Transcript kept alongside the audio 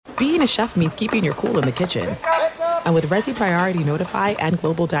being a chef means keeping your cool in the kitchen. And with Resi Priority Notify and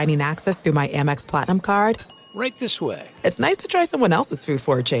Global Dining Access through my Amex Platinum card, right this way. It's nice to try someone else's food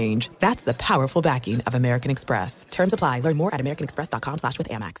for a change. That's the powerful backing of American Express. Terms apply. Learn more at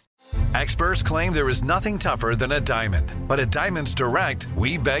americanexpress.com/withAmex. Experts claim there is nothing tougher than a diamond. But at Diamonds Direct,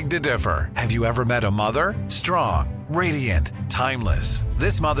 we beg to differ. Have you ever met a mother? Strong, radiant, timeless.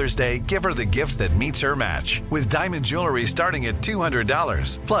 This Mother's Day, give her the gift that meets her match. With diamond jewelry starting at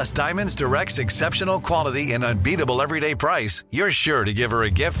 $200. Plus Diamonds Direct's exceptional quality and unbeatable everyday price, you're sure to give her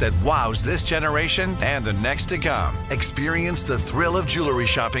a gift that wows this generation and the next to come. Experience the thrill of jewelry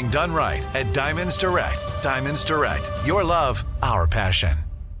shopping done right at Diamonds Direct. Diamonds Direct. Your love, our passion.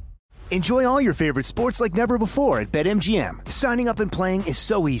 Enjoy all your favorite sports like never before at BetMGM. Signing up and playing is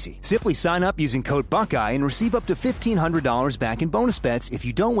so easy. Simply sign up using code Buckeye and receive up to $1,500 back in bonus bets if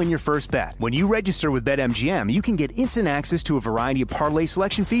you don't win your first bet. When you register with BetMGM, you can get instant access to a variety of parlay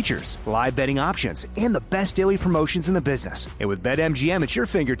selection features, live betting options, and the best daily promotions in the business. And with BetMGM at your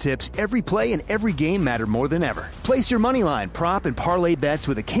fingertips, every play and every game matter more than ever. Place your moneyline, prop, and parlay bets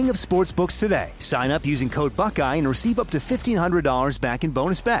with the king of sportsbooks today. Sign up using code Buckeye and receive up to $1,500 back in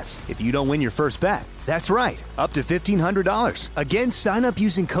bonus bets if you don't win your first bet. That's right, up to $1,500. Again, sign up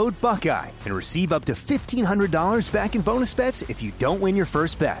using code Buckeye and receive up to $1,500 back in bonus bets if you don't win your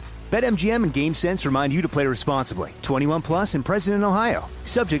first bet. BetMGM and GameSense remind you to play responsibly. 21 plus and present in Ohio.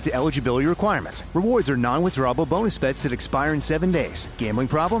 Subject to eligibility requirements. Rewards are non-withdrawable bonus bets that expire in 7 days. Gambling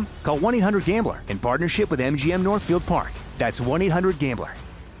problem? Call 1-800-GAMBLER in partnership with MGM Northfield Park. That's 1-800-GAMBLER.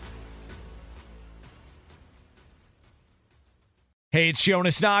 Hey, it's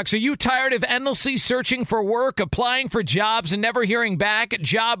Jonas Knox. Are you tired of endlessly searching for work, applying for jobs, and never hearing back?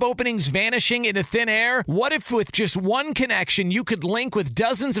 Job openings vanishing into thin air? What if with just one connection, you could link with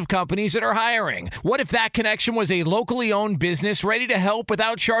dozens of companies that are hiring? What if that connection was a locally owned business ready to help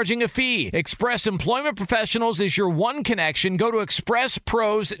without charging a fee? Express Employment Professionals is your one connection. Go to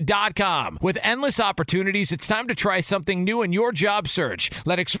expresspros.com. With endless opportunities, it's time to try something new in your job search.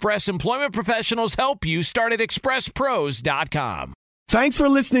 Let Express Employment Professionals help you. Start at expresspros.com. Thanks for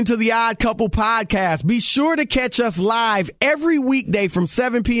listening to the Odd Couple podcast. Be sure to catch us live every weekday from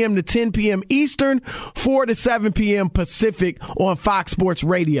 7 p.m. to 10 p.m. Eastern, 4 to 7 p.m. Pacific on Fox Sports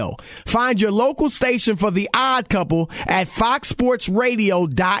Radio. Find your local station for the Odd Couple at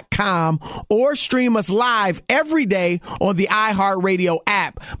foxsportsradio.com or stream us live every day on the iHeartRadio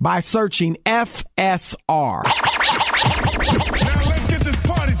app by searching FSR. Now let's get this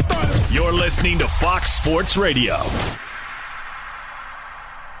party started. You're listening to Fox Sports Radio.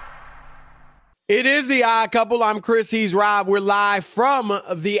 It is the Odd Couple. I'm Chris. He's Rob. We're live from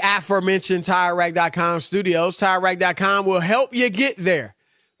the aforementioned TireRack.com studios. TireRack.com will help you get there.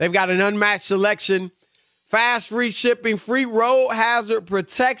 They've got an unmatched selection, fast, free shipping, free road hazard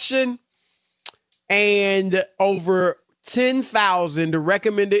protection, and over 10,000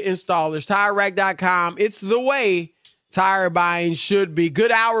 recommended installers. TireRack.com. It's the way tire buying should be.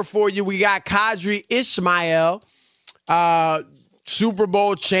 Good hour for you. We got Qadry Ismail, Super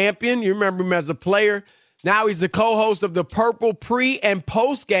Bowl champion. You remember him as a player. Now he's the co-host of the Purple pre- and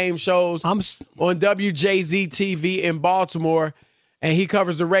post-game shows on WJZ TV in Baltimore, and he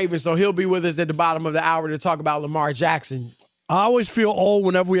covers the Ravens, so he'll be with us at the bottom of the hour to talk about Lamar Jackson. I always feel old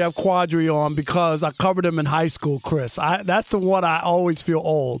whenever we have Qadry on because I covered him in high school, Chris. That's the one I always feel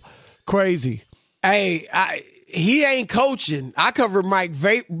old. Crazy. Hey, he ain't coaching. I covered Mike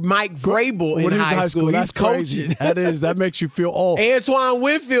Vrabel in high school. That's crazy. Coaching. That makes you feel old. Antoine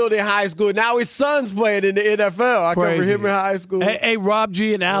Winfield in high school. Now his son's playing in the NFL. I covered him in high school. Hey, Rob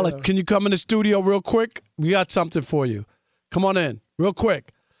G and Alec, can you come in the studio real quick? We got something for you. Come on in real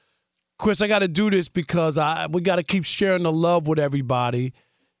quick. Chris, I got to do this because we got to keep sharing the love with everybody.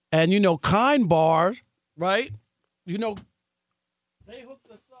 And, Kind Bar, right? They hooked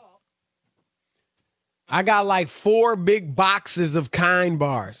us up. I got like 4 big boxes of Kind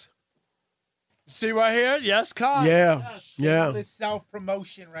bars. See right here? Yes, Kind. Yeah. This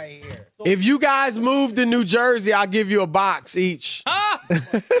self-promotion right here. If you guys move to New Jersey, I'll give you a box each. I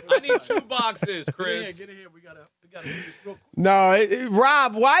need 2 boxes, Chris. Get in here. We got to do this real quick. No,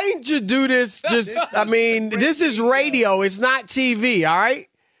 Rob, why didn't you do this? This is radio. It's not TV, all right?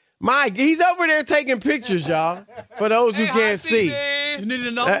 Mike, he's over there taking pictures, y'all, for those who can't see. You need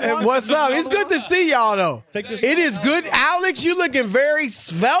another one? What's up? It's good to see y'all, though. It is good. Alex, you looking very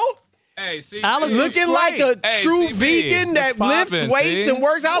svelte. Hey, see, Alex looking like a true vegan that lifts weights and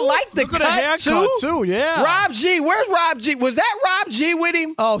works. I like the cut, too. Yeah. Rob G, where's Rob G? Was that Rob G with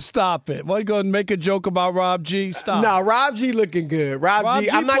him? Oh, stop it. Why you going to make a joke about Rob G? Stop. No, Rob G looking good. Rob G,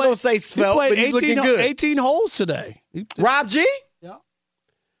 I'm not going to say svelte, but he's looking good. 18 holes today. Rob G? Yeah.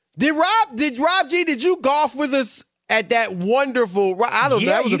 Did you golf with us at that wonderful? I don't know.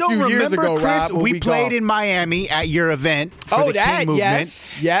 That was a few years ago, Chris, Rob. We played in Miami at your event for the King Movement.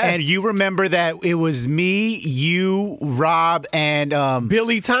 Yes. And you remember that it was me, you, Rob, and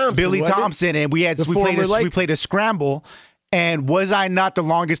Billy Thompson. And we played a scramble. And was I not the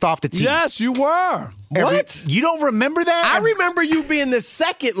longest off the tee? Yes, you were. What? You don't remember that? I remember you being the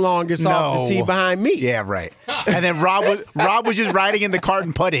second longest off the tee behind me. Yeah, right. And then Rob was just riding in the cart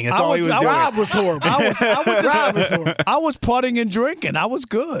and putting. That's all he was doing. Rob was horrible. Rob was horrible. I was putting and drinking. I was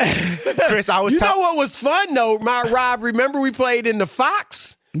good. Chris, I was. You know what was fun though, Rob? Remember we played in the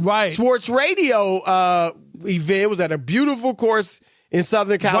Fox Sports Radio event. It was at a beautiful course in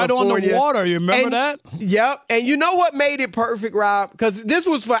Southern California. Right on the water. You remember that? Yep. And you know what made it perfect, Rob? Because this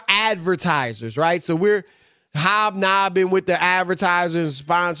was for advertisers, right? So we're hobnobbing with the advertisers and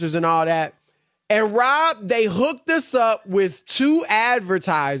sponsors and all that. And Rob, they hooked us up with 2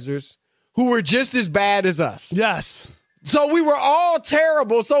 advertisers who were just as bad as us. Yes. So we were all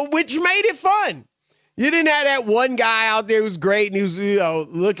terrible, which made it fun. You didn't have that one guy out there who's great and he was,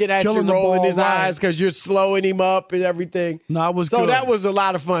 looking at you, rolling his eyes because you're slowing him up and everything. No, it was so good. that was a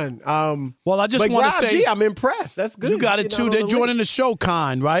lot of fun. Well, I just want to say, I'm impressed. That's good. You got it too. They're joining the show,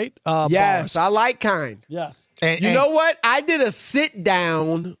 Kind, right? Yes, bars. I like Kind. Yes. And you know what? I did a sit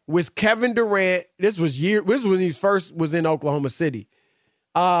down with Kevin Durant. This was when he first was in Oklahoma City,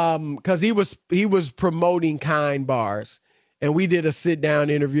 because he was promoting Kind bars. And we did a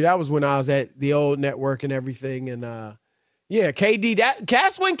sit-down interview. That was when I was at the old network and everything. And, KD,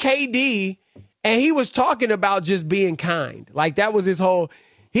 that's when KD, and he was talking about just being kind. Like, that was his whole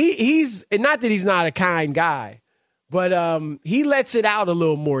 – he's – not that he's not a kind guy, but he lets it out a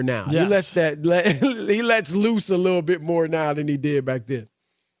little more now. Yes. He lets loose a little bit more now than he did back then.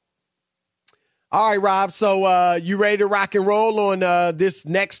 All right, Rob, so you ready to rock and roll on this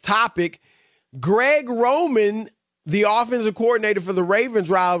next topic? Greg Roman – the offensive coordinator for the Ravens,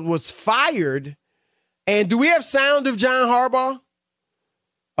 Rob, was fired. And do we have sound of John Harbaugh?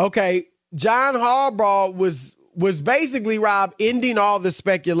 Okay, John Harbaugh was basically, Rob, ending all the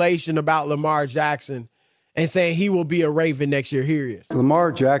speculation about Lamar Jackson and saying he will be a Raven next year. Here he is.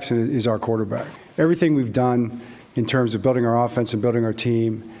 Lamar Jackson is our quarterback. Everything we've done in terms of building our offense and building our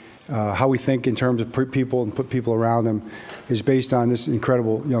team, how we think in terms of people and put people around him, is based on this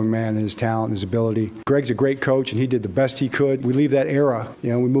incredible young man and his talent and his ability. Greg's a great coach, and he did the best he could. We leave that era,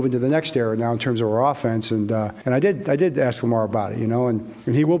 we move into the next era now in terms of our offense. And I did ask Lamar about it, and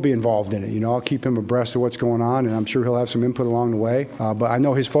he will be involved in it. I'll keep him abreast of what's going on, and I'm sure he'll have some input along the way. But I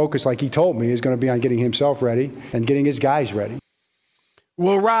know his focus, like he told me, is going to be on getting himself ready and getting his guys ready.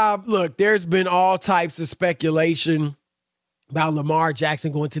 Well, Rob, look, there's been all types of speculation about Lamar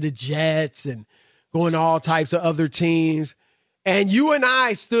Jackson going to the Jets and going to all types of other teams. And you and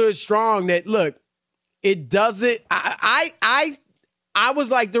I stood strong that, look, it doesn't – I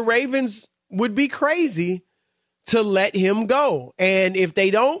was like, the Ravens would be crazy to let him go. And if they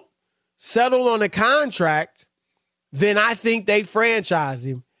don't settle on a contract, then I think they franchise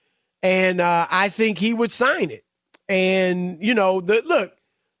him. And I think he would sign it. And,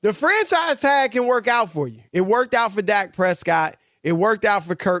 the franchise tag can work out for you. It worked out for Dak Prescott. It worked out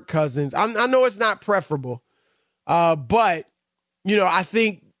for Kirk Cousins. I know it's not preferable, but – I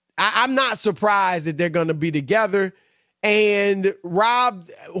think I'm not surprised that they're going to be together. And Rob,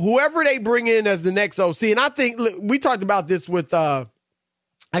 whoever they bring in as the next OC, and I think look, we talked about this with I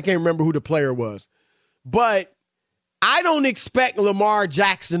can't remember who the player was, but I don't expect Lamar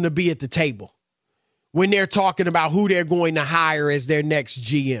Jackson to be at the table when they're talking about who they're going to hire as their next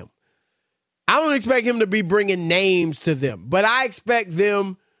GM. I don't expect him to be bringing names to them, but I expect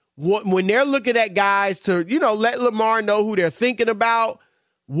them when they're looking at guys to, let Lamar know who they're thinking about,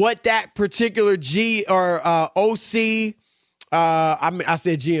 what that particular OC, I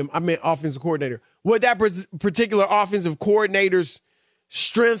said GM, I meant offensive coordinator, what that particular offensive coordinator's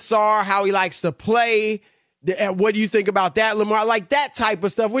strengths are, how he likes to play, what do you think about that, Lamar? Like that type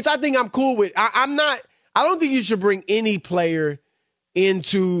of stuff, which I think I'm cool with. I don't think you should bring any player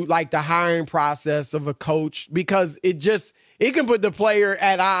into like the hiring process of a coach because it can put the player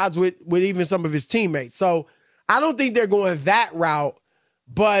at odds with even some of his teammates. So I don't think they're going that route.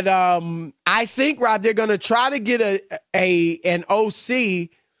 But I think, Rob, they're going to try to get an OC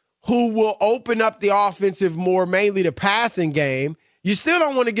who will open up the offensive more, mainly the passing game. You still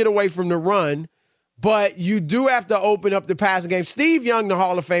don't want to get away from the run, but you do have to open up the passing game. Steve Young, the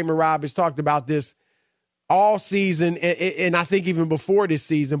Hall of Famer, Rob, has talked about this all season, and I think even before this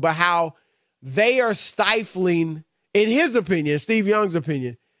season, but how they are stifling, in his opinion, Steve Young's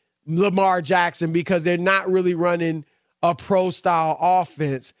opinion, Lamar Jackson because they're not really running a pro-style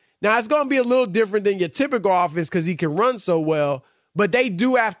offense. Now, it's going to be a little different than your typical offense because he can run so well, but they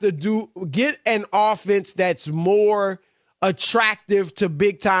do have to get an offense that's more attractive to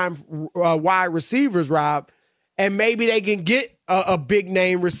big-time wide receivers, Rob, and maybe they can get a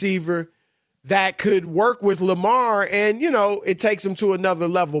big-name receiver that could work with Lamar, and, it takes him to another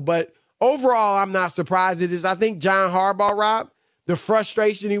level. But overall, I'm not surprised. I think John Harbaugh, Rob, the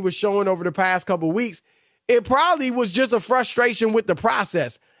frustration he was showing over the past couple of weeks, it probably was just a frustration with the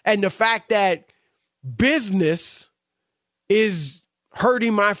process and the fact that business is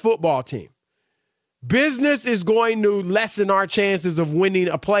hurting my football team. Business is going to lessen our chances of winning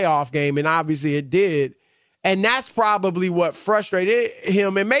a playoff game, and obviously it did. And that's probably what frustrated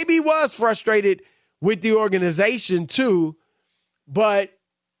him. And maybe he was frustrated with the organization too, but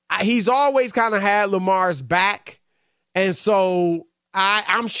he's always kind of had Lamar's back. And so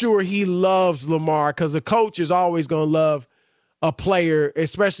I'm sure he loves Lamar because a coach is always going to love a player,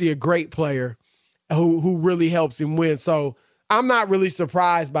 especially a great player who really helps him win. So I'm not really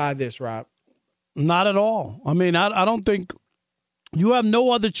surprised by this, Rob. Not at all. I mean, I don't think you have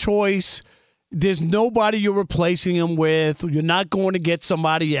no other choice. There's nobody you're replacing him with. You're not going to get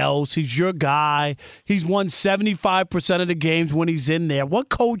somebody else. He's your guy. He's won 75% of the games when he's in there. What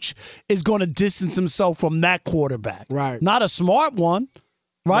coach is going to distance himself from that quarterback? Right. Not a smart one,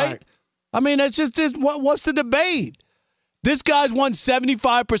 right? I mean, it's just what's the debate? This guy's won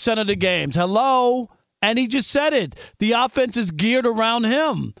 75% of the games. Hello? And he just said it. The offense is geared around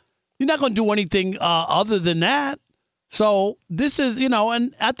him. You're not going to do anything other than that. So this is,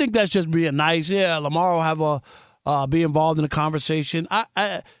 and I think that's just being nice. Yeah, Lamar will have be involved in the conversation.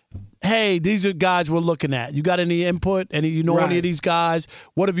 Hey, these are guys we're looking at. You got any input? Any of these guys?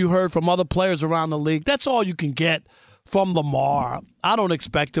 What have you heard from other players around the league? That's all you can get from Lamar. I don't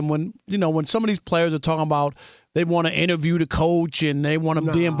expect him when some of these players are talking about they want to interview the coach and they want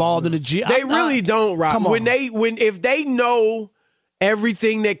to be involved in the G. They really don't, Rob. Come on. If they know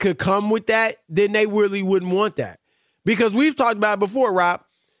everything that could come with that, then they really wouldn't want that. Because we've talked about it before, Rob.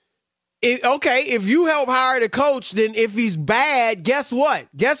 If you help hire the coach, then if he's bad, guess what?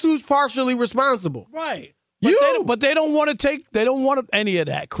 Guess who's partially responsible? Right. But they don't want any of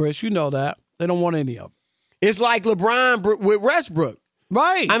that, Chris. You know that. They don't want any of it. It's like LeBron with Westbrook.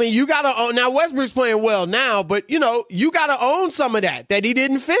 Right. I mean, you got to own. Now, Westbrook's playing well now, but, you got to own some of that he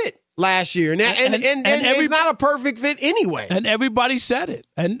didn't fit last year. And he's not a perfect fit anyway. And everybody said it.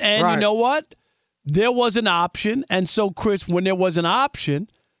 And right. You know what? There was an option. And so, Chris, when there was an option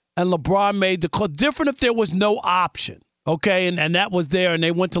and LeBron made the call, different if there was no option, okay? And that was there, and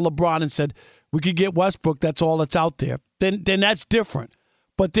they went to LeBron and said, we could get Westbrook, that's all that's out there. Then that's different.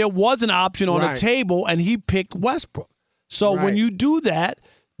 But there was an option on the table, and he picked Westbrook. So when you do that,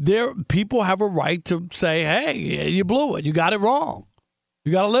 people have a right to say, hey, you blew it. You got it wrong.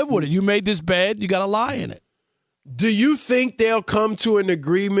 You got to live with it. You made this bed. You got to lie in it. Do you think they'll come to an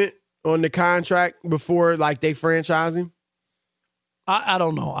agreement on the contract before, they franchise him? I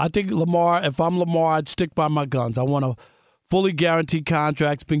don't know. I think Lamar, if I'm Lamar, I'd stick by my guns. I want a fully guaranteed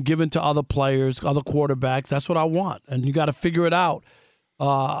contract. It's been given to other players, other quarterbacks. That's what I want. And you got to figure it out,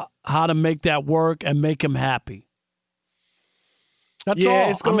 how to make that work and make him happy. That's all.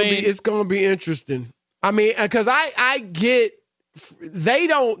 It's going to be interesting. I mean, because I get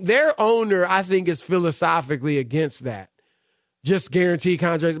their owner, I think, is philosophically against that. Just guaranteed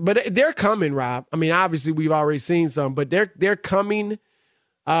contracts. But they're coming, Rob. I mean, obviously, we've already seen some, but they're coming.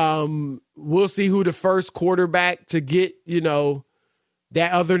 We'll see who the first quarterback to get,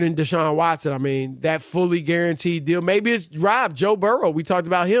 that other than Deshaun Watson. I mean, that fully guaranteed deal. Maybe it's Joe Burrow. We talked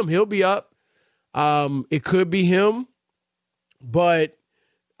about him. He'll be up. It could be him. But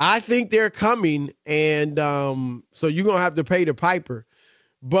I think they're coming, and so you're going to have to pay the piper.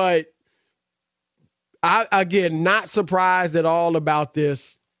 But again, not surprised at all about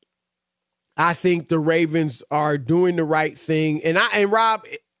this. I think the Ravens are doing the right thing. And Rob,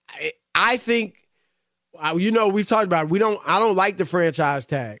 I think, we've talked about it. I don't like the franchise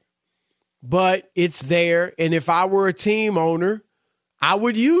tag, but it's there. And if I were a team owner, I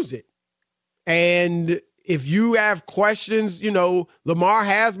would use it. And if you have questions, Lamar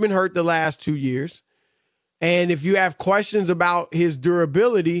has been hurt the last 2 years. And if you have questions about his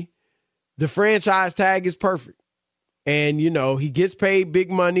durability, the franchise tag is perfect. And, he gets paid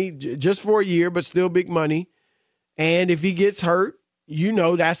big money just for a year, but still big money. And if he gets hurt,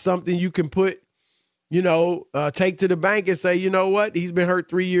 that's something you can put, take to the bank and say, you know what? He's been hurt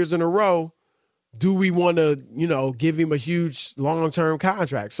 3 years in a row. Do we want to, give him a huge long-term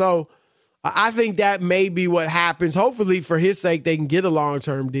contract? So I think that may be what happens. Hopefully, for his sake, they can get a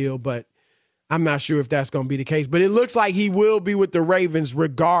long-term deal. But, I'm not sure if that's going to be the case, but it looks like he will be with the Ravens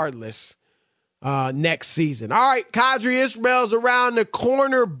regardless next season. All right, Qadry Ismail's around the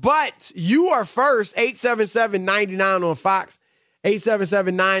corner, but you are first. 877-99 on Fox,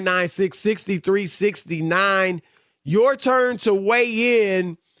 877-996-6369. Your turn to weigh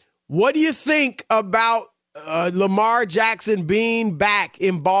in. What do you think about Lamar Jackson being back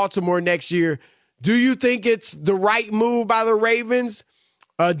in Baltimore next year? Do you think it's the right move by the Ravens?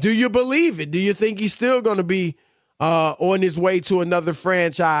 Do you believe it? Do you think he's still going to be on his way to another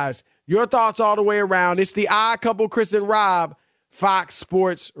franchise? Your thoughts all the way around. It's the Odd Couple, Chris and Rob, Fox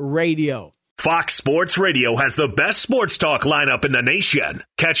Sports Radio. Fox Sports Radio has the best sports talk lineup in the nation.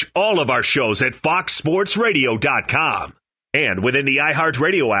 Catch all of our shows at foxsportsradio.com. And within the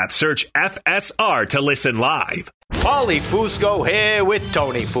iHeartRadio app, search FSR to listen live. Paulie Fusco here with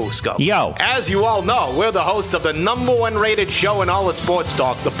Tony Fusco. Yo. As you all know, we're the host of the #1 rated show in all of sports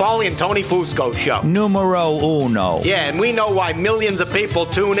talk, the Paulie and Tony Fusco Show. Numero uno. Yeah, and we know why millions of people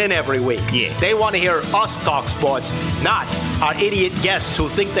tune in every week. Yeah. They want to hear us talk sports, not our idiot guests who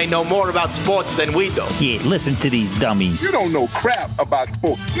think they know more about sports than we do. Yeah, listen to these dummies. You don't know crap about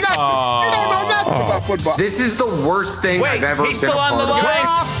sports. Nothing. You don't know nothing about football. This is the worst thing I've ever he's still on the line. Get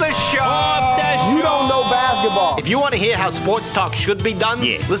off the show. You don't know basketball. If you want to hear how sports talk should be done,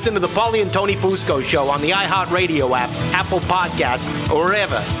 listen to the Paulie and Tony Fusco Show on the iHeartRadio app, Apple Podcasts, or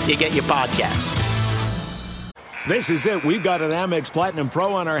wherever you get your podcasts. This is it. We've got an Amex Platinum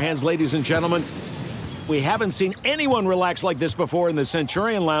Pro on our hands, ladies and gentlemen. We haven't seen anyone relax like this before in the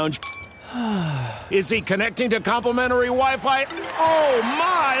Centurion Lounge. Is he connecting to complimentary Wi-Fi? Oh,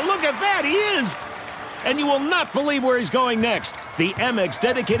 my. Look at that. He is. And you will not believe where he's going next. The Amex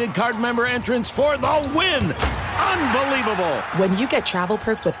dedicated card member entrance for the win. Unbelievable. When you get travel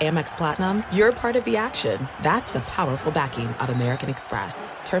perks with Amex Platinum, you're part of the action. That's the powerful backing of American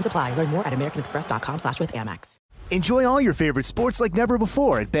Express. Terms apply. Learn more at americanexpress.com/withAmex. Enjoy all your favorite sports like never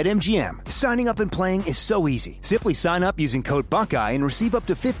before at BetMGM. Signing up and playing is so easy. Simply sign up using code Buckeye and receive up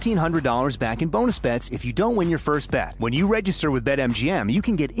to $1,500 back in bonus bets if you don't win your first bet. When you register with BetMGM, you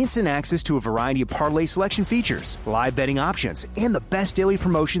can get instant access to a variety of parlay selection features, live betting options, and the best daily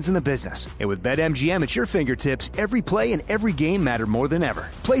promotions in the business. And with BetMGM at your fingertips, every play and every game matter more than ever.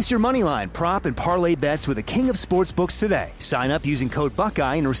 Place your moneyline, prop, and parlay bets with the king of sportsbooks today. Sign up using code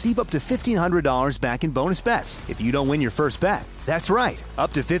Buckeye and receive up to $1,500 back in bonus bets if you don't win your first bet. That's right,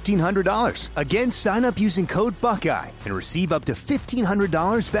 up to $1,500. Again, sign up using code Buckeye and receive up to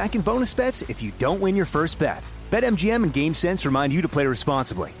 $1,500 back in bonus bets if you don't win your first bet. BetMGM and GameSense remind you to play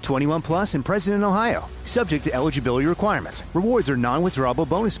responsibly. 21 plus and present in Ohio. Subject to eligibility requirements. Rewards are non-withdrawable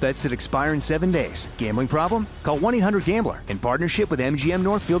bonus bets that expire in 7 days. Gambling problem? Call 1-800-GAMBLER in partnership with MGM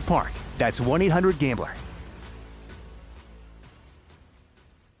Northfield Park. That's 1-800-GAMBLER.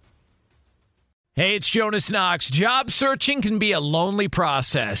 Hey, it's Jonas Knox. Job searching can be a lonely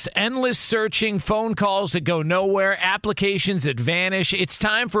process. Endless searching, phone calls that go nowhere, applications that vanish. It's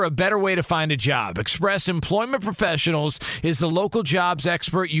time for a better way to find a job. Express Employment Professionals is the local jobs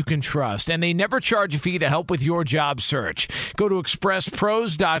expert you can trust, and they never charge a fee to help with your job search. Go to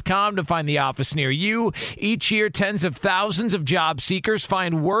expresspros.com to find the office near you. Each year, tens of thousands of job seekers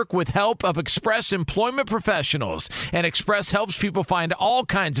find work with help of Express Employment Professionals, and Express helps people find all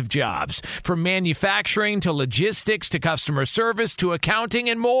kinds of jobs, from manufacturing to logistics to customer service to accounting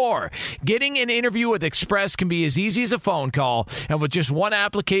and more. Getting an interview with Express can be as easy as a phone call, and with just one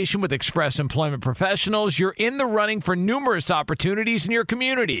application with Express Employment Professionals, you're in the running for numerous opportunities in your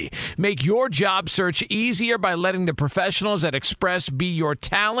community. Make your job search easier by letting the professionals at Express be your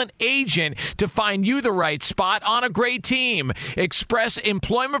talent agent to find you the right spot on a great team. Express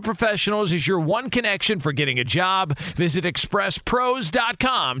Employment Professionals is your one connection for getting a job. Visit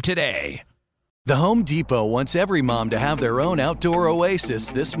expresspros.com today. The Home Depot wants every mom to have their own outdoor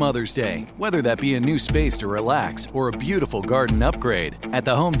oasis this Mother's Day, whether that be a new space to relax or a beautiful garden upgrade. At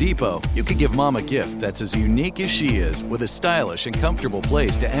the Home Depot, you could give mom a gift that's as unique as she is, with a stylish and comfortable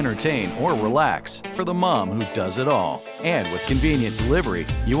place to entertain or relax for the mom who does it all. And with convenient delivery,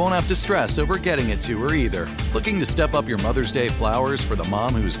 you won't have to stress over getting it to her either. Looking to step up your Mother's Day flowers for the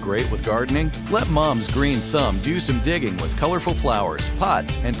mom who's great with gardening? Let Mom's green thumb do some digging with colorful flowers,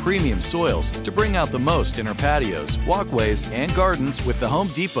 pots, and premium soils to bring out the most in her patios, walkways, and gardens with the Home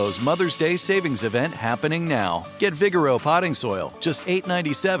Depot's Mother's Day Savings Event happening now. Get Vigoro potting soil, just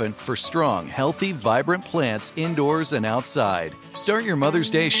 $8.97 for strong, healthy, vibrant plants indoors and outside. Start your Mother's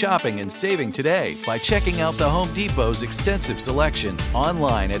Day shopping and saving today by checking out the Home Depot's extensive selection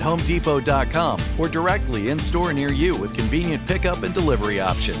online at HomeDepot.com or directly in-store near you with convenient pickup and delivery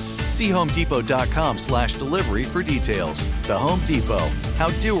options. See HomeDepot.com/delivery for details. The Home Depot,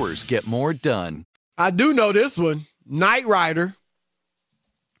 how doers get more done. done. I do know this one. Knight Rider.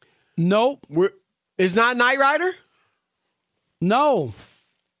 Nope. It's not Knight Rider? No.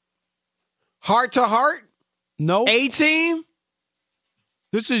 Heart to Heart? Nope. A-Team?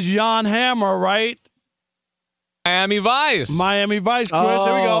 This is Jan Hammer, right? Miami Vice. Miami Vice, Chris.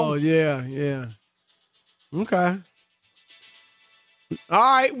 Here we go. Oh, yeah. Okay.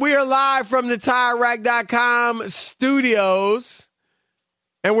 All right, we are live from the TireRack.com studios,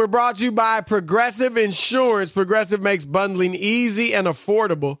 and we're brought to you by Progressive Insurance. Progressive makes bundling easy and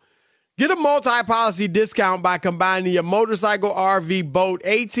affordable. Get a multi-policy discount by combining your motorcycle, RV, boat,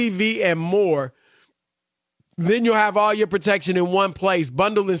 ATV, and more. Then you'll have all your protection in one place.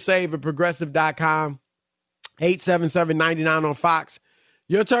 Bundle and save at Progressive.com. 877-99 on Fox.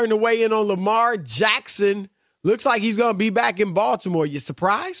 Your turn to weigh in on Lamar Jackson. Looks like he's going to be back in Baltimore. You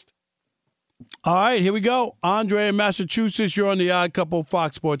surprised? All right, here we go. Andre in Massachusetts, you're on the Odd Couple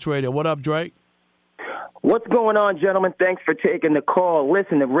Fox Sports Radio. What up, Drake? What's going on, gentlemen? Thanks for taking the call.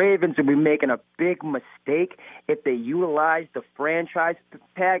 Listen, the Ravens will be making a big mistake if they utilize the franchise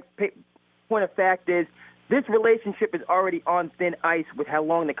tag. Point of fact is, this relationship is already on thin ice with how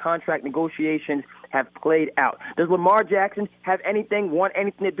long the contract negotiations have played out. Does Lamar Jackson want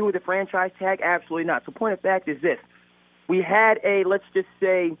anything to do with the franchise tag? Absolutely not. So point of fact is this. We had a, let's just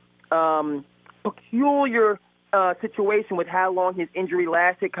say, peculiar situation with how long his injury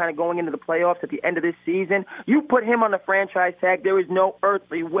lasted, kind of going into the playoffs at the end of this season. You put him on the franchise tag, there is no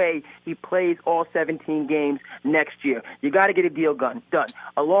earthly way he plays all 17 games next year. You got to get a deal done.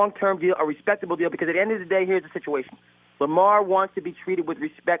 A long-term deal, a respectable deal, because at the end of the day, here's the situation. Lamar wants to be treated with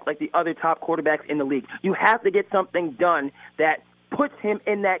respect like the other top quarterbacks in the league. You have to get something done that puts him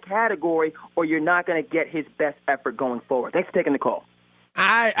in that category, or you're not going to get his best effort going forward. Thanks for taking the call.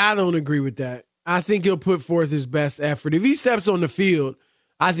 I don't agree with that. I think he'll put forth his best effort. If he steps on the field,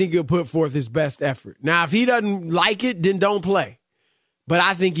 I think he'll put forth his best effort. Now, if he doesn't like it, then don't play. But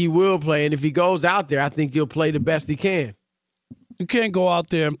I think he will play, and if he goes out there, I think he'll play the best he can. You can't go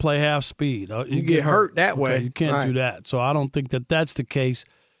out there and play half speed. You get hurt that way. You can't do that. So I don't think that that's the case.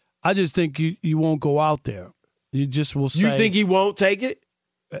 I just think you won't go out there. You just will say. You think he won't take it?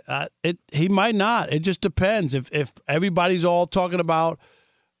 He might not. It just depends. If everybody's all talking about,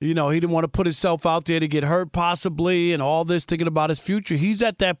 he didn't want to put himself out there to get hurt possibly and all this, thinking about his future. He's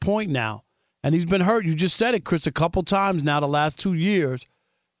at that point now, and he's been hurt. You just said it, Chris, a couple times now the last 2 years.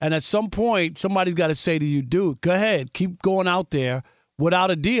 And at some point, somebody's got to say to you, dude, go ahead, keep going out there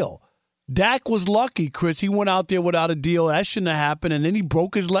without a deal. Dak was lucky, Chris. He went out there without a deal. That shouldn't have happened. And then he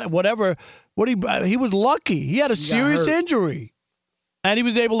broke his leg, he was lucky. He had a serious injury, and he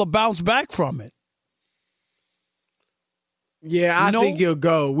was able to bounce back from it. Yeah, I think he'll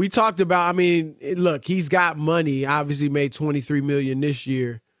go. We talked about, look, he's got money, obviously made $23 million this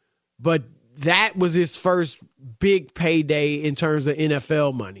year, but that was his first big payday in terms of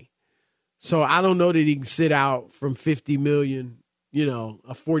NFL money. So I don't know that he can sit out from $50 million,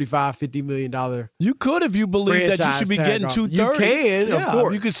 a $45-50 million. You could if you believe that you should be getting $230. You can, of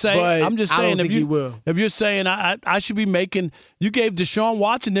course. You could say, I'm just saying, if you're saying I should be making, you gave Deshaun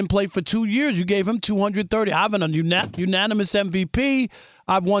Watson, didn't play for 2 years, you gave him $230. I have an unanimous MVP.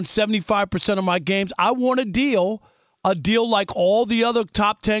 I've won 75% of my games. I want a deal like all the other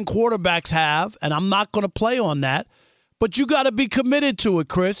top 10 quarterbacks have, and I'm not going to play on that. But you got to be committed to it,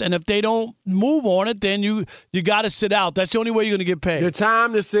 Chris. And if they don't move on it, then you got to sit out. That's the only way you're going to get paid. The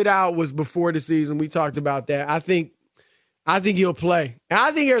time to sit out was before the season. We talked about that. I think he'll play. And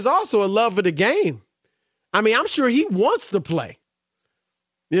I think there's also a love for the game. I'm sure he wants to play.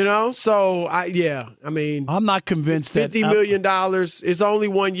 So I'm not convinced that $50 million. It's only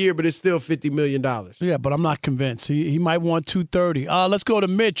 1 year, but it's still $50 million. Yeah, but I'm not convinced. He might want $230. Let's go to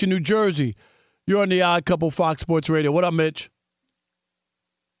Mitch in New Jersey. You're on the Odd Couple Fox Sports Radio. What up, Mitch?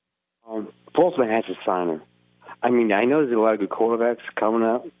 Baltimore has to sign him. I know there's a lot of good quarterbacks coming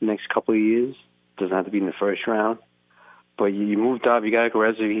up the next couple of years. Doesn't have to be in the first round. But you moved up. You got to go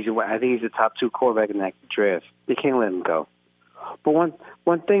resume. I think he's the top 2 quarterback in that draft. They can't let him go. But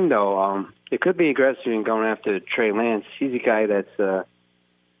one thing, though, it could be aggressive in going after Trey Lance. He's a guy that's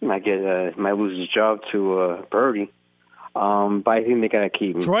might lose his job to Purdy. But I think they got to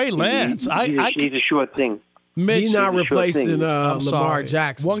keep him. Trey Lance. He's a sure thing. Mitch, he's not replacing Lamar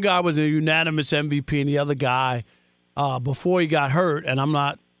Jackson. One guy was a unanimous MVP, and the other guy, before he got hurt, and I'm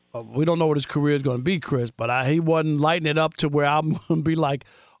not, we don't know what his career is going to be, Chris, but he wasn't lighting it up to where I'm going to be like,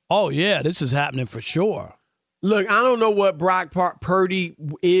 oh, yeah, this is happening for sure. Look, I don't know what Brock Purdy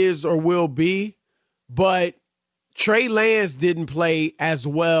is or will be, but Trey Lance didn't play as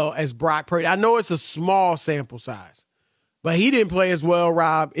well as Brock Purdy. I know it's a small sample size, But he didn't play as well,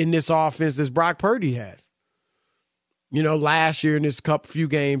 Rob, in this offense as Brock Purdy has. Last year in this few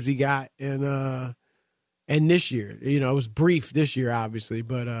games he got, and this year, it was brief this year, obviously.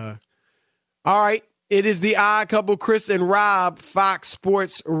 But all right, it is the Odd Couple, Chris and Rob, Fox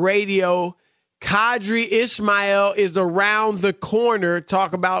Sports Radio. Qadry Ismail is around the corner.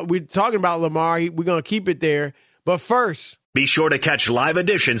 We're talking about Lamar. We're gonna keep it there, but first. Be sure to catch live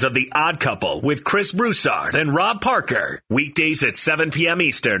editions of The Odd Couple with Chris Broussard and Rob Parker. Weekdays at 7 p.m.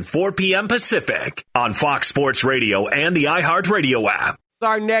 Eastern, 4 p.m. Pacific on Fox Sports Radio and the iHeartRadio app.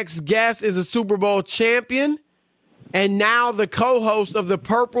 Our next guest is a Super Bowl champion and now the co-host of the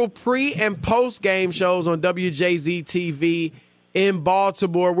Purple pre- and post-game shows on WJZ-TV in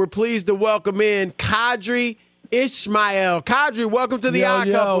Baltimore. We're pleased to welcome in Qadry Ismail. Qadry, welcome to the Odd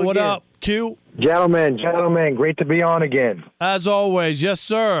Couple. What again. up, Q? Gentlemen, great to be on again. As always, yes,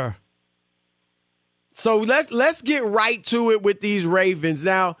 sir. So let's get right to it with these Ravens.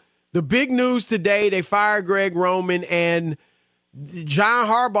 Now, the big news today, they fired Greg Roman, and John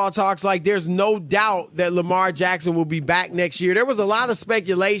Harbaugh talks like there's no doubt that Lamar Jackson will be back next year. There was a lot of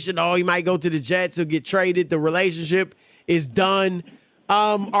speculation. He might go to the Jets. He'll get traded. The relationship is done.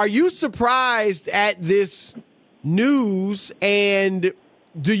 Are you surprised at this news, and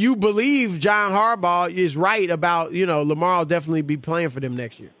do you believe John Harbaugh is right about, Lamar will definitely be playing for them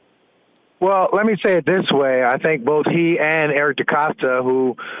next year? Well, let me say it this way. I think both he and Eric DeCosta,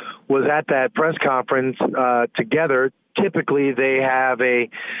 who was at that press conference together, typically they have a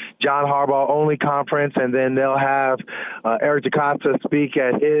John Harbaugh only conference, and then they'll have Eric DeCosta speak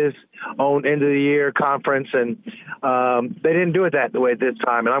at his own end of the year conference. And they didn't do it that way this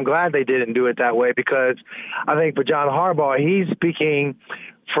time. And I'm glad they didn't do it that way, because I think for John Harbaugh, he's speaking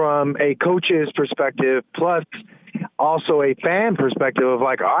from a coach's perspective, plus also a fan perspective of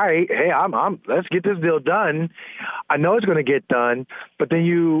like, all right, hey, let's get this deal done. I know it's going to get done. But then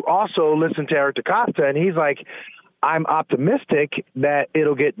you also listen to Eric DeCosta, and he's like, I'm optimistic that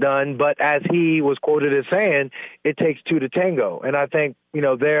it'll get done, but as he was quoted as saying, it takes two to tango. And I think,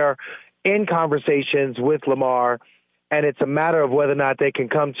 they're in conversations with Lamar, and it's a matter of whether or not they can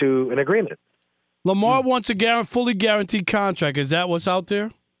come to an agreement. Lamar wants a fully guaranteed contract. Is that what's out there?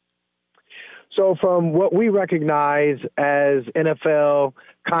 So from what we recognize as NFL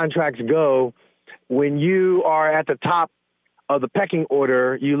contracts go, when you are at the top of the pecking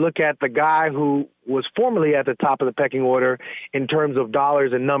order, you look at the guy who was formerly at the top of the pecking order in terms of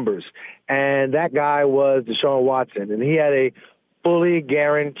dollars and numbers. And that guy was Deshaun Watson, and he had a fully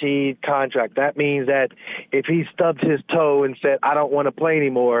guaranteed contract. That means that if he stubbed his toe and said, I don't want to play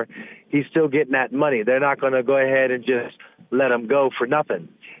anymore, he's still getting that money. They're not going to go ahead and just let him go for nothing.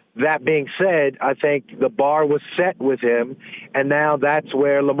 That being said, I think the bar was set with him, and now that's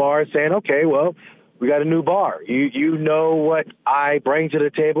where Lamar is saying, okay, well, we got a new bar. You know what I bring to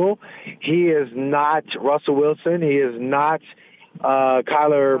the table. He is not Russell Wilson. He is not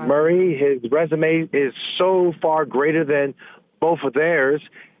Kyler Murray. His resume is so far greater than both of theirs,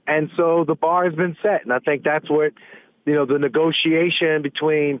 and so the bar has been set. And I think that's what, the negotiation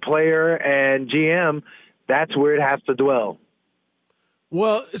between player and GM, that's where it has to dwell.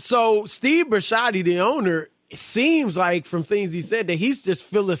 Well, so Steve Bisciotti, the owner, it seems like from things he said that he's just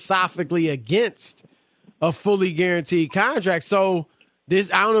philosophically against a fully guaranteed contract. So I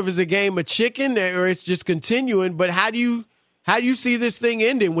don't know if it's a game of chicken or it's just continuing, but how do you see this thing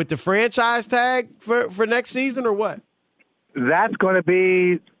ending with the franchise tag for next season or what? That's going to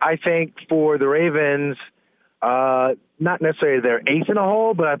be, I think, for the Ravens, not necessarily their ace in a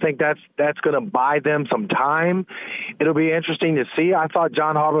hole, but I think that's going to buy them some time. It'll be interesting to see. I thought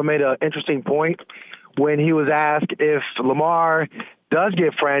John Harbaugh made an interesting point when he was asked if Lamar does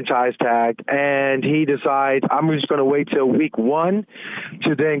get franchise tagged and he decides, I'm just going to wait till week 1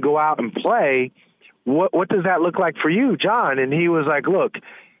 to then go out and play, what does that look like for you, John? And he was like, look,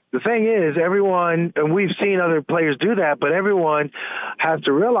 the thing is, everyone, and we've seen other players do that, but everyone has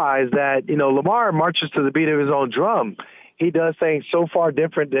to realize that, Lamar marches to the beat of his own drum. He does things so far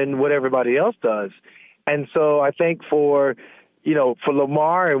different than what everybody else does. And so I think for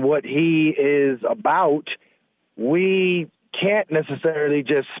Lamar and what he is about, we can't necessarily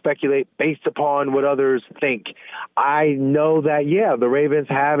just speculate based upon what others think. I know that, the Ravens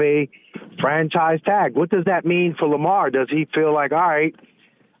have a franchise tag. What does that mean for Lamar? Does he feel like, all right,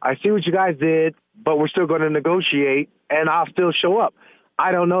 I see what you guys did, but we're still going to negotiate, and I'll still show up?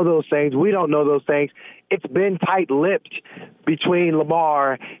 I don't know those things. We don't know those things. It's been tight-lipped between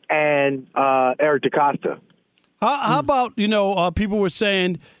Lamar and Eric DeCosta. How about, people were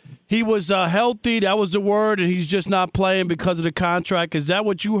saying he was healthy, that was the word, and he's just not playing because of the contract. Is that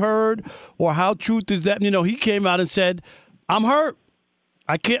what you heard? Or how truth is that? He came out and said, I'm hurt.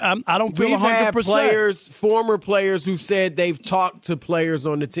 I can't. I don't feel 100%. We've had players, former players, who said they've talked to players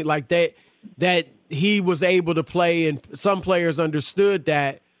on the team like that he was able to play, and some players understood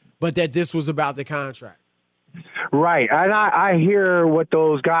that, but that this was about the contract. Right. And I hear what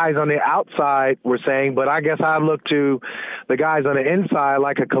those guys on the outside were saying, but I guess I look to the guys on the inside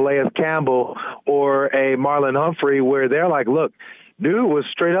like a Calais Campbell or a Marlon Humphrey, where they're like, look, dude was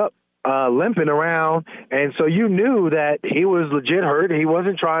straight up limping around, and so you knew that he was legit hurt. He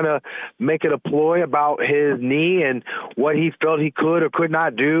wasn't trying to make it a ploy about his knee and what he felt he could or could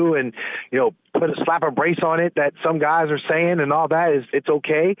not do, and slap a brace on it that some guys are saying and all that is it's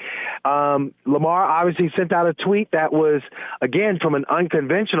okay. Lamar obviously sent out a tweet that was, again, from an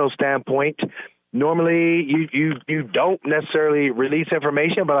unconventional standpoint. Normally, you don't necessarily release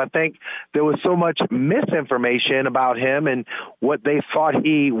information, but I think there was so much misinformation about him and what they thought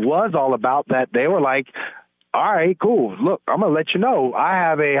he was all about that they were like, all right, cool. Look, I'm going to let you know. I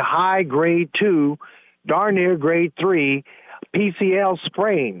have a high grade 2, darn near grade 3 PCL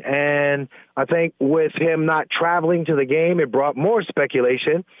sprain. And I think with him not traveling to the game, it brought more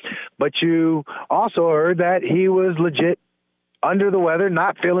speculation. But you also heard that he was legit under the weather,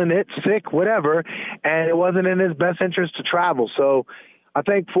 not feeling it, sick, whatever, and it wasn't in his best interest to travel. So I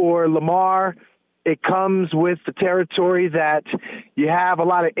think for Lamar, it comes with the territory that you have a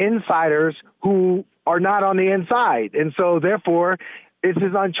lot of insiders who are not on the inside. And so, therefore, this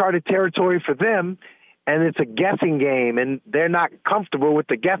is uncharted territory for them, and it's a guessing game, and they're not comfortable with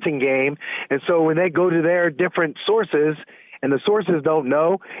the guessing game. And so when they go to their different sources and the sources don't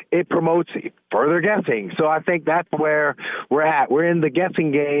know, it promotes further guessing. So I think that's where we're at. We're in the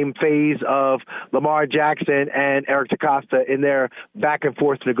guessing game phase of Lamar Jackson and Eric DeCosta in their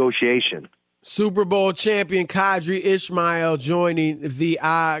back-and-forth negotiation. Super Bowl champion Qadry Ismail joining the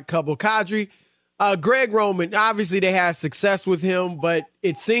Odd Couple. Qadry, Greg Roman, obviously they had success with him, but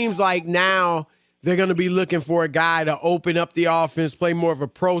it seems like now they're going to be looking for a guy to open up the offense, play more of a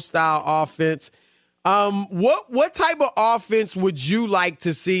pro-style offense. What type of offense would you like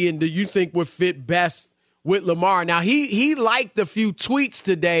to see, and do you think would fit best with Lamar? Now, he liked a few tweets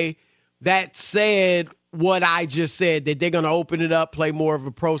today that said what I just said, that they're going to open it up, play more of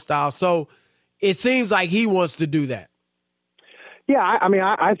a pro style. So it seems like he wants to do that. Yeah,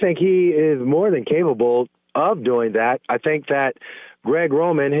 I think he is more than capable of doing that. I think that Greg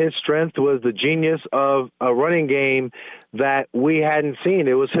Roman, his strength was the genius of a running game that we hadn't seen.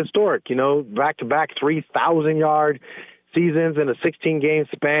 It was historic, back-to-back 3,000-yard seasons in a 16-game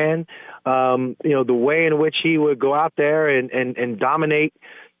span. The way in which he would go out there and dominate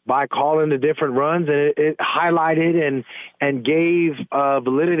by calling the different runs, and it highlighted and gave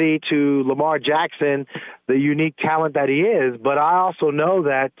validity to Lamar Jackson, the unique talent that he is. But I also know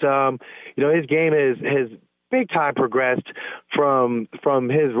that his game has big time progressed from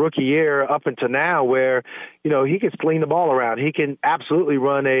his rookie year up until now, where he can sling the ball around. He can absolutely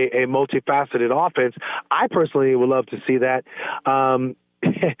run a multifaceted offense. I personally would love to see that.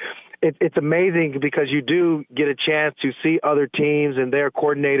 It's amazing because you do get a chance to see other teams and their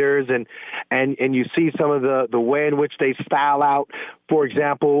coordinators and you see some of the way in which they style out, for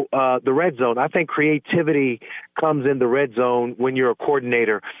example, the red zone. I think creativity comes in the red zone when you're a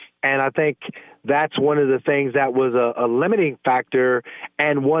coordinator. And I think that's one of the things that was a limiting factor,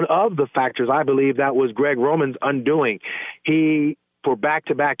 and one of the factors, I believe, that was Greg Roman's undoing. He, for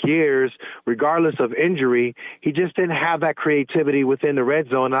back-to-back years, regardless of injury, he just didn't have that creativity within the red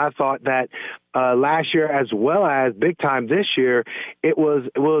zone. And I thought that last year, as well as big time this year, it was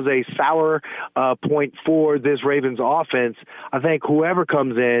a sour point for this Ravens offense. I think whoever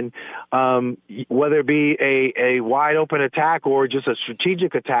comes in, whether it be a wide open attack or just a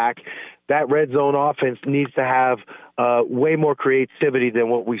strategic attack, that red zone offense needs to have way more creativity than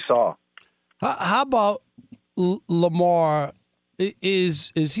what we saw. How about Lamar?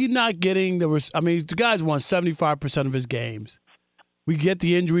 Is he not getting the guy's won 75% of his games. We get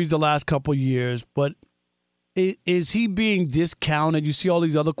the injuries the last couple of years, but is he being discounted? You see all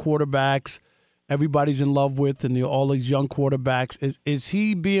these other quarterbacks everybody's in love with, and all these young quarterbacks. Is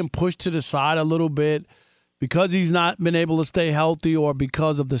he being pushed to the side a little bit because he's not been able to stay healthy, or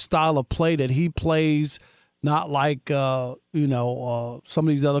because of the style of play that he plays, not like some of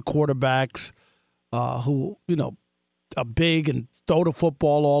these other quarterbacks who are big and throw the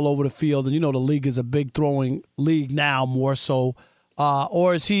football all over the field, and the league is a big throwing league now more so,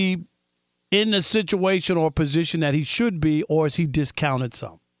 or is he in the situation or position that he should be, or is he discounted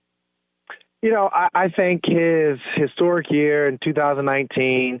some? I think his historic year in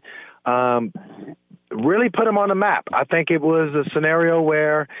 2019 really put him on the map. I think it was a scenario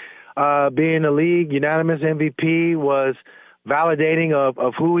where being a league unanimous MVP was validating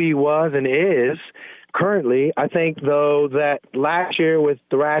of who he was and is currently. I think, though, that last year with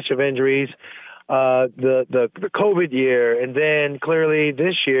the rash of injuries, the COVID year, and then clearly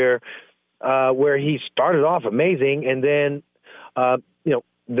this year where he started off amazing, and then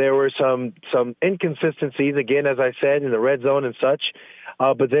there were some inconsistencies, again, as I said, in the red zone and such,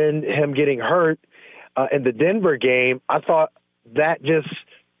 but then him getting hurt in the Denver game, I thought that just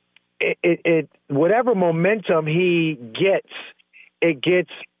it whatever momentum he gets, it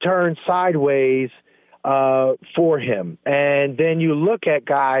gets turned sideways for him. And then you look at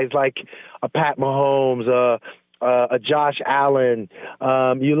guys like a Pat Mahomes, a Josh Allen.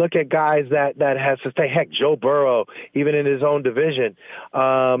 You look at guys that has to stay. Heck, Joe Burrow, even in his own division.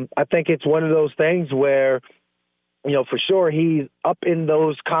 I think it's one of those things where, for sure he's up in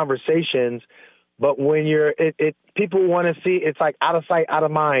those conversations. But when people want to see, it's like out of sight, out of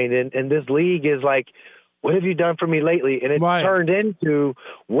mind. And this league is like, what have you done for me lately? And it's turned into,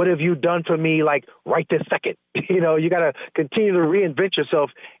 what have you done for me, like, right this second? You got to continue to reinvent yourself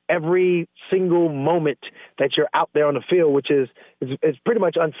every single moment that you're out there on the field, which is pretty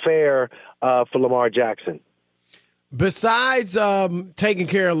much unfair for Lamar Jackson. Besides taking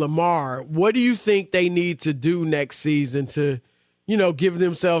care of Lamar, what do you think they need to do next season to, give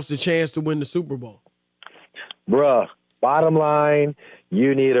themselves a chance to win the Super Bowl? Bruh, bottom line,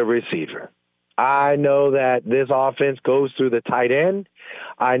 you need a receiver. I know that this offense goes through the tight end.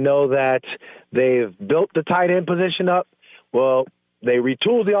 I know that they've built the tight end position up. Well, they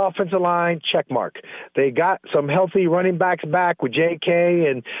retooled the offensive line, check mark. They got some healthy running backs back with J.K.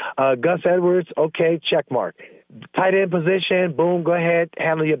 and Gus Edwards, okay, check mark. Tight end position, boom, go ahead,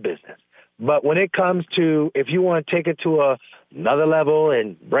 handle your business. But when it comes to, if you want to take it to another level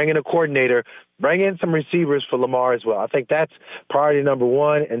and bring in a coordinator, bring in some receivers for Lamar as well. I think that's priority number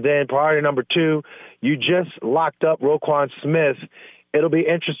one. And then priority number two, you just locked up Roquan Smith. It'll be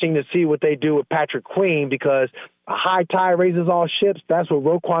interesting to see what they do with Patrick Queen, because a high tide raises all ships. That's what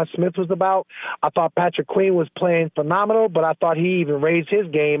Roquan Smith was about. I thought Patrick Queen was playing phenomenal, but I thought he even raised his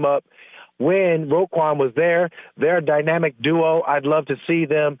game up when Roquan was there. They're a dynamic duo. I'd love to see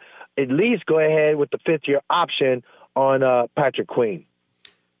them at least go ahead with the fifth-year option on Patrick Queen.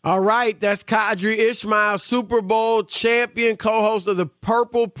 All right, that's Qadry Ismail, Super Bowl champion, co-host of the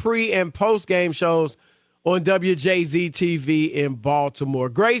Purple pre- and post-game shows on WJZ-TV in Baltimore.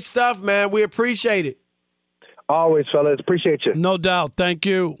 Great stuff, man. We appreciate it. Always, fellas. Appreciate you. No doubt. Thank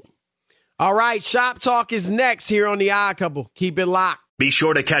you. All right, Shop Talk is next here on The Odd Couple. Keep it locked. Be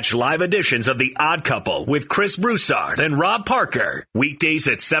sure to catch live editions of The Odd Couple with Chris Broussard and Rob Parker. Weekdays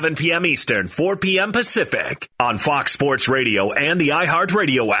at 7 p.m. Eastern, 4 p.m. Pacific on Fox Sports Radio and the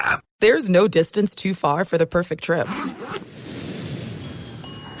iHeartRadio app. There's no distance too far for the perfect trip.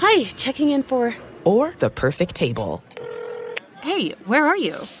 Hi, checking in for... Or the perfect table. Hey, where are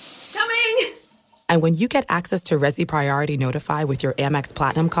you? Coming! And when you get access to Resi Priority Notify with your Amex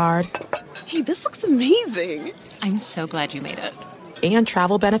Platinum card... Hey, this looks amazing. I'm so glad you made it. And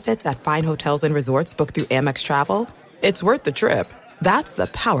travel benefits at fine hotels and resorts booked through Amex Travel, it's worth the trip. That's the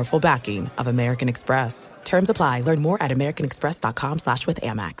powerful backing of American Express. Terms apply. Learn more at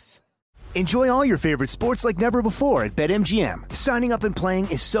americanexpress.com/withAmex. Enjoy all your favorite sports like never before at BetMGM. Signing up and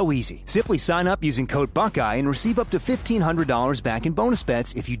playing is so easy. Simply sign up using code Buckeye and receive up to $1,500 back in bonus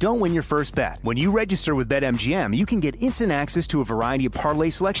bets if you don't win your first bet. When you register with BetMGM, you can get instant access to a variety of parlay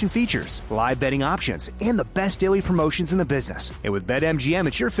selection features, live betting options, and the best daily promotions in the business. And with BetMGM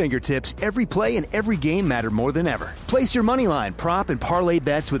at your fingertips, every play and every game matter more than ever. Place your moneyline, prop, and parlay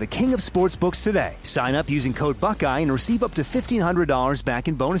bets with the king of sportsbooks today. Sign up using code Buckeye and receive up to $1,500 back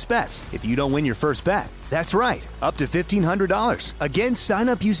in bonus bets if you don't win your first bet. That's right, up to $1,500. Again, sign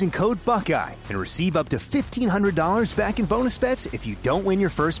up using code Buckeye and receive up to $1,500 back in bonus bets if you don't win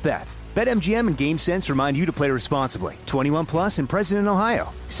your first bet. BetMGM and GameSense remind you to play responsibly. 21 plus and present in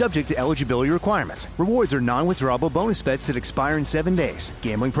Ohio. Subject to eligibility requirements. Rewards are non-withdrawable bonus bets that expire in 7 days.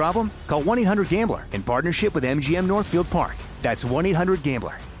 Gambling problem? Call 1-800-GAMBLER in partnership with MGM Northfield Park. That's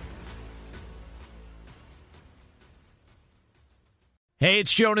 1-800-GAMBLER. Hey,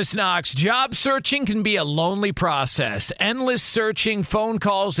 it's Jonas Knox. Job searching can be a lonely process. Endless searching, phone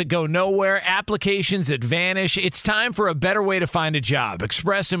calls that go nowhere, applications that vanish. It's time for a better way to find a job.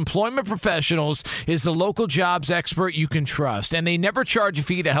 Express Employment Professionals is the local jobs expert you can trust, and they never charge a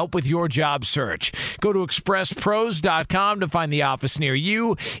fee to help with your job search. Go to expresspros.com to find the office near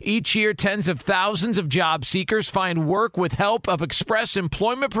you. Each year, tens of thousands of job seekers find work with help of Express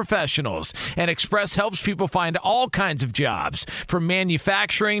Employment Professionals, and Express helps people find all kinds of jobs, from manufacturing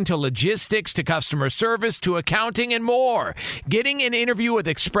manufacturing to logistics to customer service to accounting and more. Getting an interview with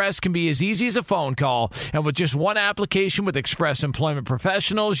Express can be as easy as a phone call. And with just one application with Express Employment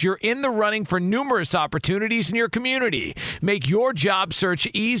Professionals, you're in the running for numerous opportunities in your community. Make your job search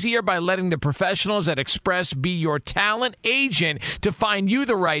easier by letting the professionals at Express be your talent agent to find you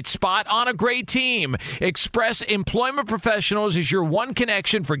the right spot on a great team. Express Employment Professionals is your one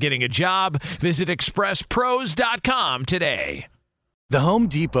connection for getting a job. Visit expresspros.com today. The Home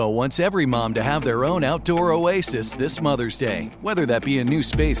Depot wants every mom to have their own outdoor oasis this Mother's Day, whether that be a new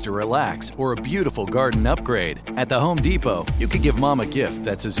space to relax or a beautiful garden upgrade. At the Home Depot, you could give mom a gift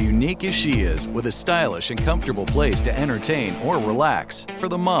that's as unique as she is, with a stylish and comfortable place to entertain or relax for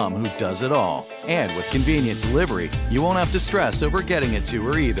the mom who does it all. And with convenient delivery, you won't have to stress over getting it to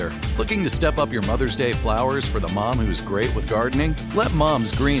her either. Looking to step up your Mother's Day flowers for the mom who's great with gardening? Let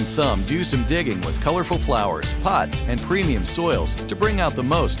Mom's green thumb do some digging with colorful flowers, pots, and premium soils to bring out the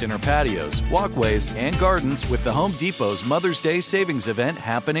most in her patios, walkways, and gardens with the Home Depot's Mother's Day Savings Event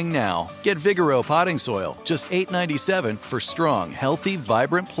happening now. Get Vigoro potting soil, just $8.97 for strong, healthy,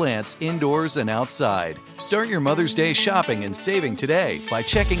 vibrant plants indoors and outside. Start your Mother's Day shopping and saving today by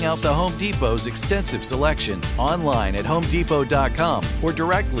checking out the Home Depot's extensive selection online at HomeDepot.com or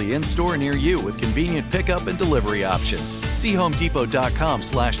directly in store near you with convenient pickup and delivery options. See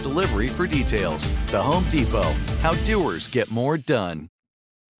HomeDepot.com/delivery for details. The Home Depot, how doers get more done.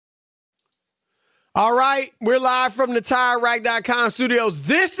 All right, we're live from the TireRack.com studios.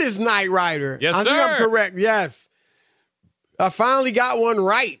 This is Knight Rider. Yes, I sir. think I'm correct. Yes. I finally got one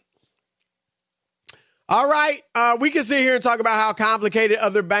right. All right, we can sit here and talk about how complicated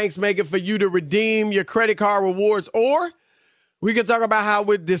other banks make it for you to redeem your credit card rewards, or we can talk about how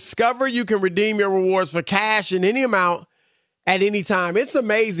with Discover you can redeem your rewards for cash in any amount at any time. It's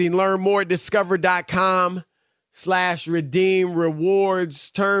amazing. Learn more at discover.com/redeem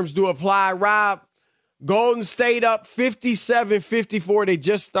rewards. Terms do apply. Rob, Golden State up 57-54. They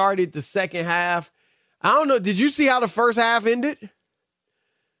just started the second half. I don't know. Did you see how the first half ended?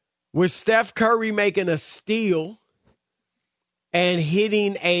 With Steph Curry making a steal and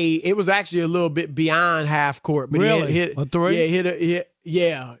hitting it was actually a little bit beyond half court. But really? He hit a three?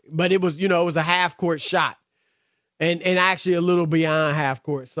 Yeah. But it was, it was a half court shot. And actually a little beyond half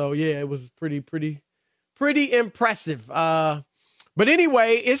court. So, yeah, it was pretty impressive. But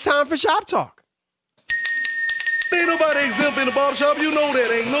anyway, it's time for Shop Talk. Ain't nobody exempt in the barbershop. You know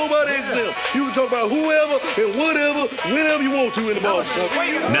that. Ain't nobody exempt. You can talk about whoever and whatever, whenever you want to in the barbershop.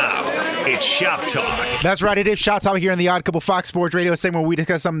 Now, it's Shop Talk. That's right. It is Shop Talk here on the Odd Couple Fox Sports Radio segment where we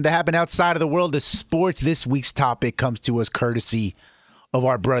discuss something that happened outside of the world of sports. This week's topic comes to us courtesy of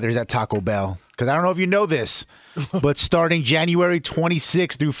our brothers at Taco Bell. Because I don't know if you know this, but starting January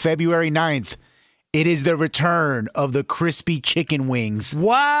 26th through February 9th, it is the return of the crispy chicken wings.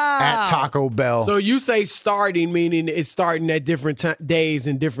 Wow. At Taco Bell. So you say starting, meaning it's starting at different days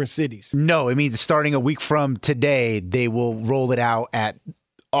in different cities. No, it means starting a week from today, they will roll it out at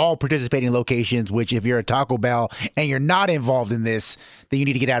all participating locations, which if you're a Taco Bell and you're not involved in this, then you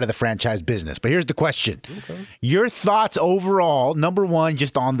need to get out of the franchise business. But here's the question. Okay. Your thoughts overall, number one,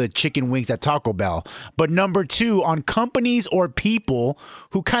 just on the chicken wings at Taco Bell, but number two, on companies or people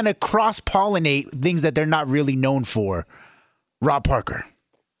who kind of cross-pollinate things that they're not really known for. Rob Parker.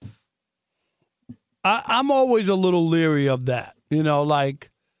 I'm always a little leery of that.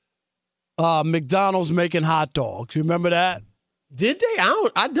 Like McDonald's making hot dogs. You remember that? Did they?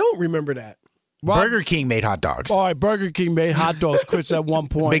 I don't remember that. Burger King made hot dogs. All right, Burger King made hot dogs, Chris, at one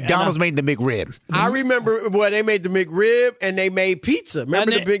point. McDonald's made the McRib. I remember they made the McRib and they made pizza.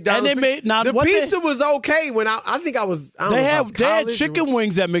 Remember the McDonald's? And they made the pizza was okay when I think I was. They had chicken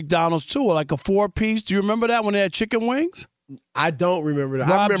wings at McDonald's too, like a 4-piece. Do you remember that when they had chicken wings? I don't remember that.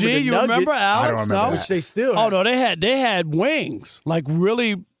 Rob I remember G, you remember Alex? I don't remember that. Which they still. Oh no, they had wings, like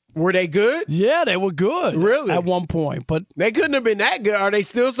really. Were they good? Yeah, they were good. Really? At one point, but they couldn't have been that good. Are they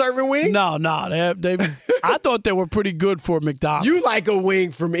still serving wings? No. They I thought they were pretty good for McDonald's. You like a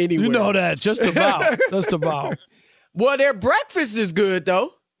wing from anywhere? You know that, just about. Well, their breakfast is good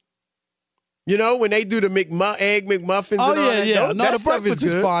though. When they do the egg McMuffins. Oh, and all that. yeah. No, the breakfast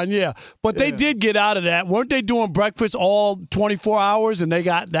is fine, yeah. But they did get out of that. Weren't they doing breakfast all 24 hours and they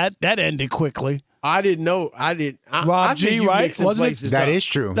got that ended quickly? I didn't know. Rob G, right? Wasn't it? That is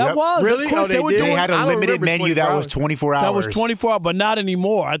true. That was. Really? Of course, they had a limited menu that was 24 hours. That was 24 hours, but not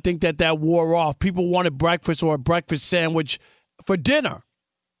anymore. I think that wore off. People wanted breakfast or a breakfast sandwich for dinner.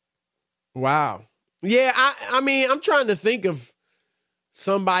 Wow. Yeah, I mean, I'm trying to think of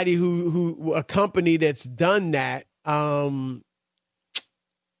somebody who a company that's done that. I'm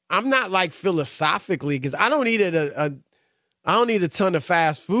not like philosophically, because I don't eat at I don't need a ton of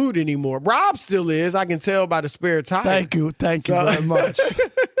fast food anymore. Rob still is. I can tell by the spare tire. Thank you very much.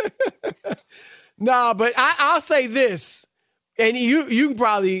 Nah, but I'll say this, and you can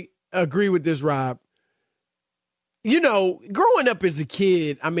probably agree with this, Rob. You know, growing up as a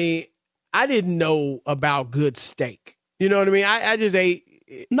kid, I mean, I didn't know about good steak. You know what I mean? I just ate.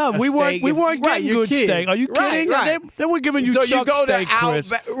 No, we weren't getting good steak. Are you kidding? Right. They were giving you so chuck you go steak,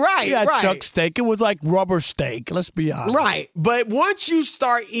 Chris. Right, You had right. chuck steak. It was like rubber steak. Let's be honest. Right. But once you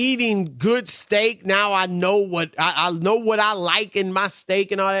start eating good steak, now I know what I know what I like in my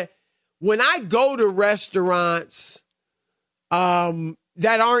steak and all that. When I go to restaurants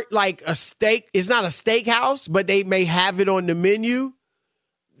that aren't like a steak, it's not a steakhouse, but they may have it on the menu.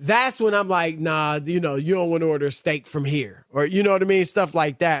 That's when I'm like, nah, you know, you don't want to order a steak from here. Or, you know what I mean? Stuff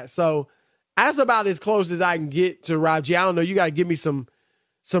like that. So that's about as close as I can get to Rob G. I don't know. You got to give me some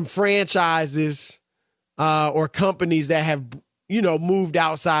franchises or companies that have, you know, moved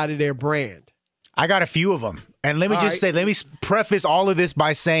outside of their brand. I got a few of them. And let me let me preface all of this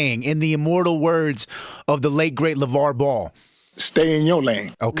by saying, in the immortal words of the late, great LeVar Ball, stay in your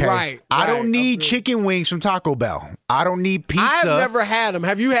lane. Okay. Right. I don't need chicken wings from Taco Bell. I don't need pizza. I've never had them.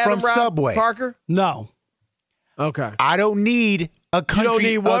 Have you had from them, Rob Subway? Parker? No. Okay. I don't need a country. You don't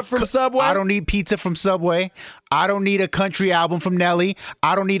need what from Subway? I don't need pizza from Subway. I don't need a country album from Nelly.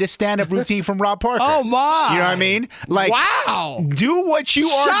 I don't need a stand-up routine from Rob Parker. Oh, my. You know what I mean? Like, wow. Do what you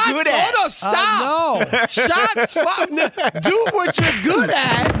are good at. Hold on, stop. Shots fired. Do what you're good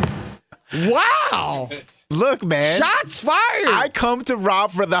at. Wow. Look, man. Shots fired. I come to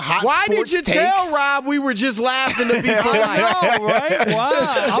Rob for the hot Why sports did you takes. tell Rob we were just laughing to be polite? I know, right?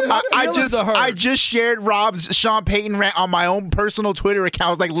 Wow. I just shared Rob's Sean Payton rant on my own personal Twitter account. I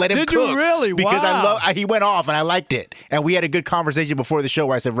was like, let him Did cook. you really? Because Wow. he went off and I liked it. And we had a good conversation before the show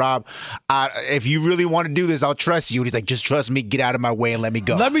where I said, Rob, if you really want to do this, I'll trust you. And he's like, just trust me, get out of my way and let me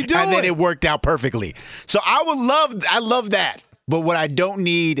go. Let me do and it. then it worked out perfectly. So I love that. But what I don't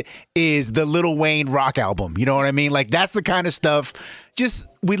need is the Lil Wayne rock album. You know what I mean? Like, that's the kind of stuff. Just,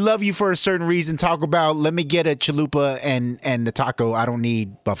 we love you for a certain reason. Talk about, let me get a chalupa and the taco. I don't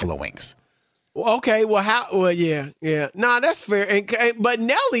need buffalo wings. Okay, yeah. Nah, that's fair. But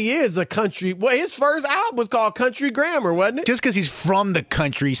Nelly is a country. Well, his first album was called Country Grammar, wasn't it? Just because he's from the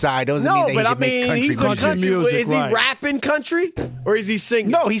countryside doesn't mean that he can make country he's music. a country music, Is he right. rapping country or is he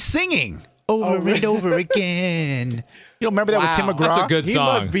singing? No, he's singing over and over again. You don't remember that with Tim McGraw? That's a good song.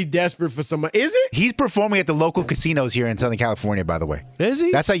 He must be desperate for someone. Is it? He's performing at the local casinos here in Southern California, by the way. Is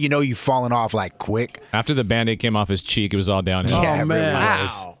he? That's how you know you've fallen off like quick. After the Band-Aid came off his cheek, it was all downhill. Yeah, Oh, man.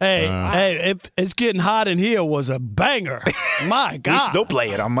 Wow. Hey, It's Getting Hot in Here was a banger. My God. We still play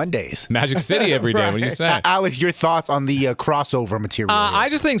it on Mondays. Magic City every day. What do you say? Alex, your thoughts on the crossover material? I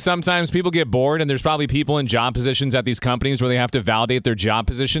just think sometimes people get bored, and there's probably people in job positions at these companies where they have to validate their job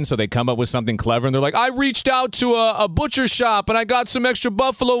position, so they come up with something clever, and they're like, I reached out to a butcher shop, and I got some extra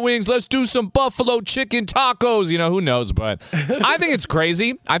buffalo wings. Let's do some buffalo chicken tacos. You know, who knows? But I think it's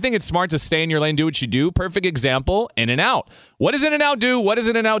crazy. I think it's smart to stay in your lane, do what you do. Perfect example, In-N-Out. What does In-N-Out do? What is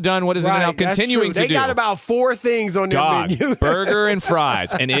In-N-Out done? What is In-N-Out continuing to do? They got about 4 things on their menu. Burger and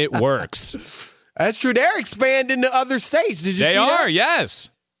fries, and it works. That's true. They're expanding to other states. Did you see that? They are, yes.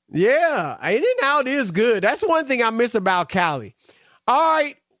 Yeah. In-N-Out is good. That's one thing I miss about Cali. All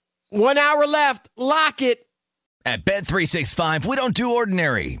right. 1 hour left. Lock it. At Bet365, we don't do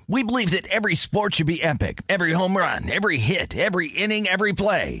ordinary. We believe that every sport should be epic. Every home run, every hit, every inning, every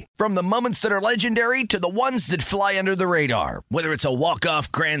play. From the moments that are legendary to the ones that fly under the radar. Whether it's a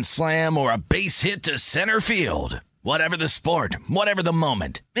walk-off grand slam or a base hit to center field. Whatever the sport, whatever the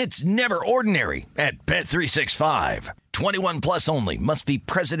moment. It's never ordinary at Bet365. 21 plus only. Must be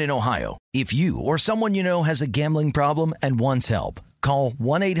present in Ohio. If you or someone you know has a gambling problem and wants help, call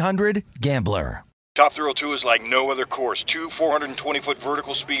 1-800-GAMBLER. Top Thrill 2 is like no other course. 2 420-foot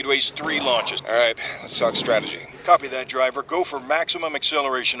vertical speedways, 3 launches. All right, let's talk strategy. Copy that, driver. Go for maximum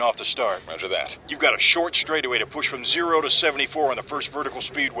acceleration off the start. Roger that. You've got a short straightaway to push from 0 to 74 on the first vertical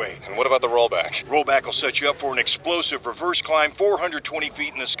speedway. And what about the rollback? Rollback will set you up for an explosive reverse climb 420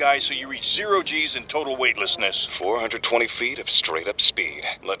 feet in the sky so you reach 0 Gs in total weightlessness. 420 feet of straight-up speed.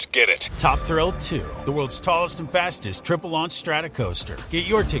 Let's get it. Top Thrill 2, the world's tallest and fastest triple-launch strata coaster. Get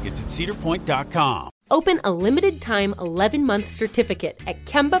your tickets at cedarpoint.com. Open a limited-time 11-month certificate at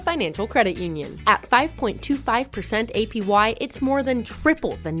Kemba Financial Credit Union. At 5.25% APY, it's more than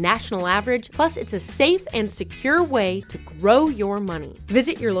triple the national average, plus it's a safe and secure way to grow your money.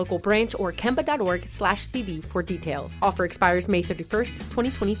 Visit your local branch or kemba.org/cb for details. Offer expires May 31st,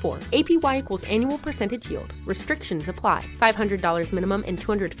 2024. APY equals annual percentage yield. Restrictions apply. $500 minimum and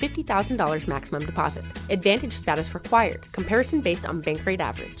 $250,000 maximum deposit. Advantage status required. Comparison based on bank rate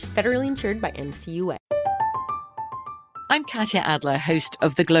average. Federally insured by NCUA. I'm Katya Adler, host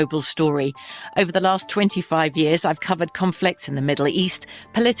of The Global Story. Over the last 25 years, I've covered conflicts in the Middle East,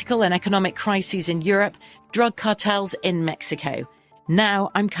 political and economic crises in Europe, drug cartels in Mexico. Now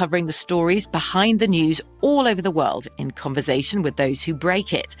I'm covering the stories behind the news all over the world in conversation with those who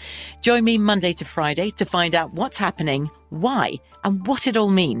break it. Join me Monday to Friday to find out what's happening, why, and what it all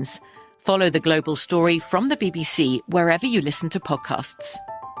means. Follow The Global Story from the BBC wherever you listen to podcasts.